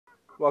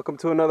Welcome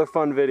to another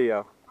fun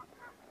video.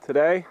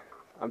 Today,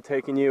 I'm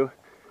taking you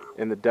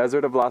in the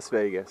desert of Las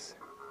Vegas.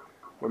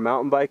 We're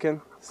mountain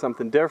biking,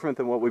 something different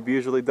than what we've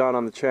usually done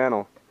on the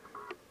channel.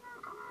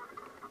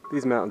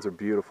 These mountains are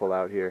beautiful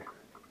out here.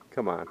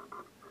 Come on,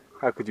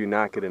 how could you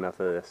not get enough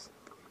of this?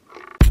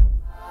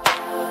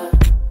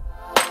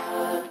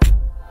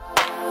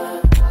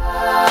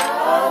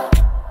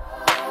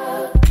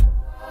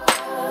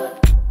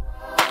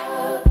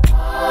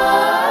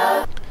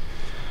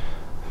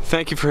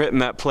 Thank you for hitting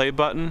that play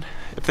button.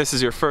 If this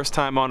is your first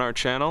time on our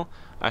channel,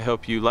 I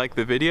hope you like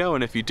the video,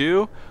 and if you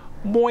do,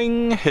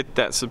 boing, hit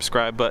that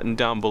subscribe button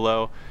down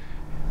below.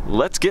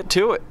 Let's get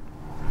to it.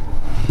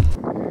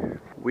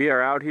 We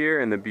are out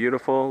here in the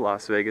beautiful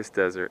Las Vegas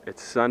desert.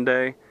 It's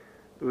Sunday.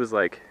 It was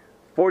like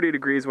 40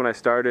 degrees when I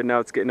started. Now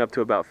it's getting up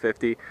to about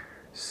 50.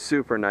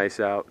 Super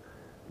nice out.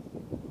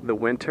 The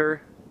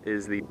winter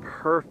is the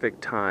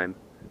perfect time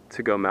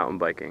to go mountain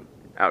biking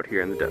out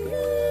here in the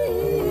desert.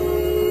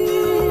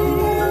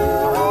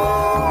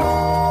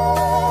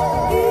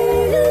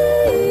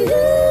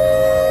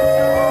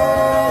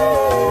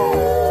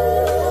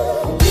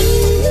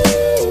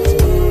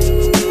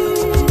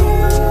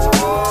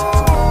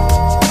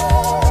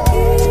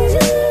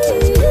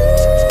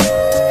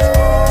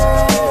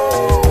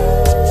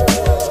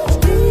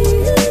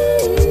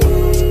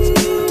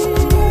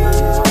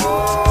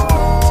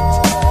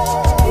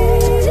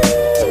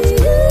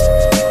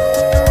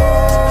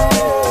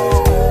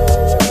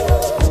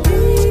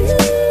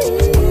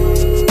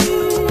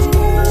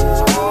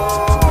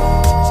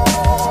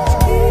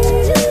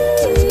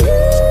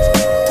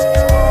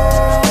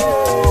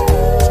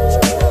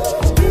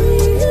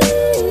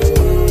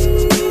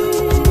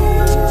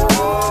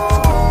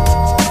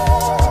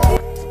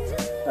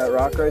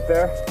 Right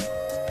there,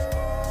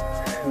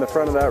 in the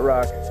front of that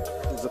rock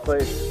is the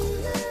place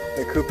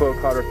that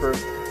KUPO caught her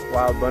first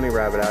wild bunny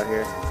rabbit out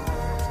here.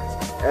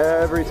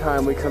 Every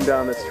time we come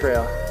down this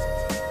trail,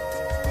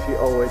 she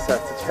always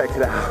has to check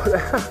it out.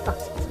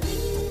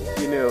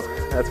 She knew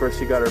that's where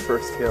she got her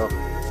first kill.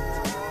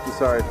 I'm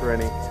sorry for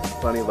any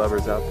bunny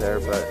lovers out there,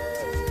 but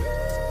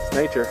it's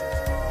nature.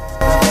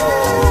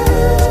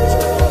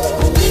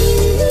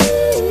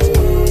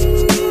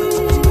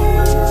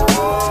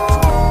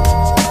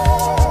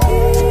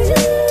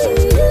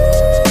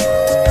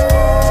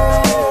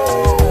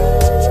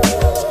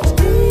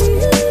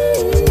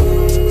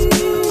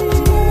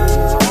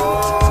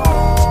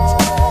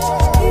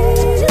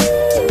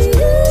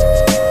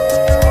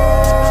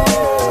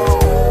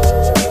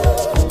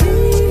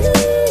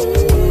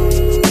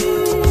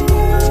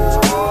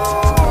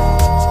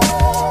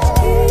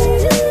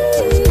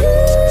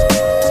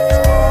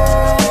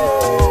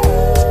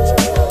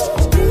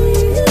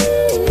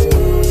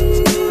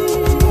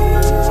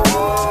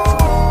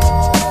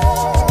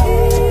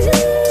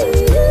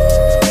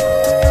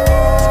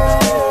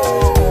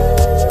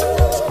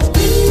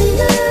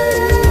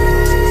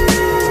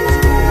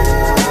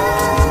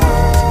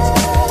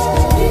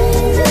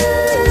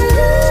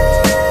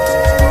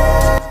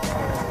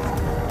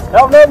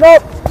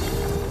 Nope.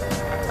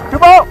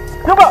 KUPO!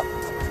 KUPO!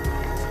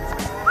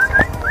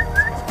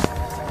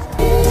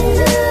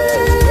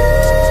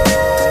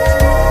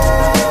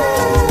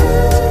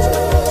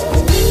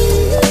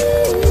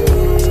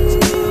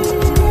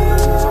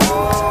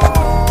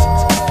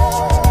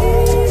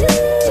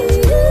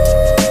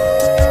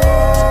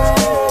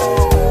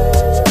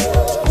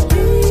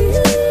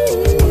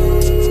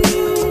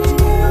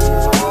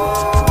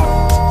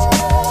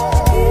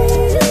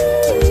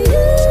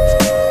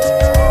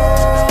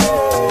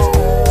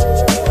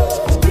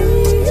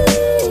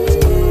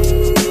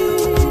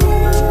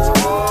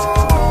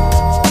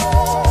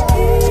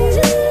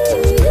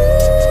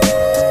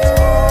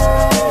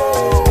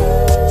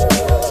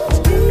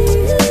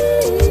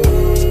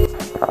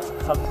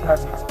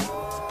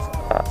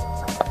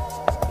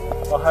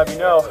 I'll have you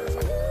know,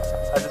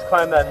 I just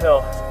climbed that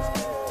hill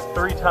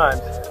 3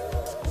 times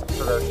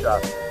for those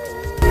shots.